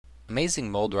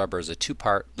Amazing Mold Rubber is a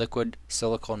two-part liquid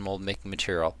silicone mold making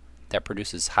material that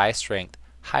produces high-strength,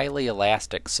 highly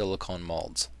elastic silicone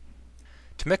molds.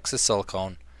 To mix the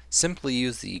silicone, simply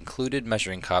use the included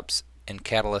measuring cups and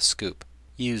catalyst scoop.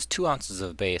 Use 2 ounces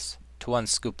of base to 1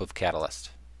 scoop of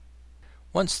catalyst.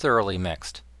 Once thoroughly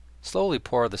mixed, slowly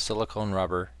pour the silicone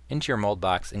rubber into your mold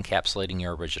box encapsulating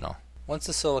your original. Once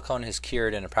the silicone has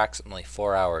cured in approximately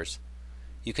 4 hours,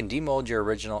 you can demold your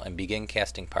original and begin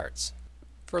casting parts.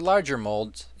 For larger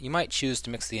molds, you might choose to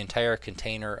mix the entire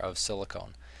container of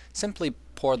silicone. Simply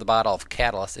pour the bottle of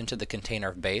catalyst into the container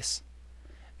of base.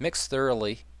 Mix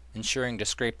thoroughly, ensuring to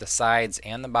scrape the sides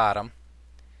and the bottom,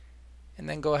 and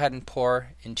then go ahead and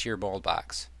pour into your mold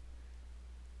box.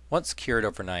 Once cured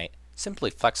overnight, simply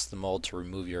flex the mold to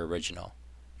remove your original.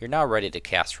 You're now ready to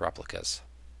cast replicas.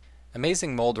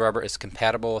 Amazing Mold Rubber is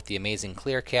compatible with the Amazing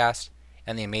Clear Cast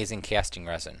and the Amazing Casting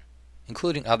Resin,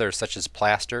 including others such as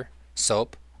plaster,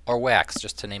 soap, or wax,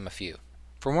 just to name a few.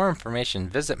 For more information,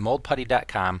 visit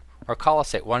moldputty.com or call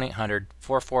us at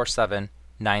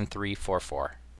 1-800-447-9344.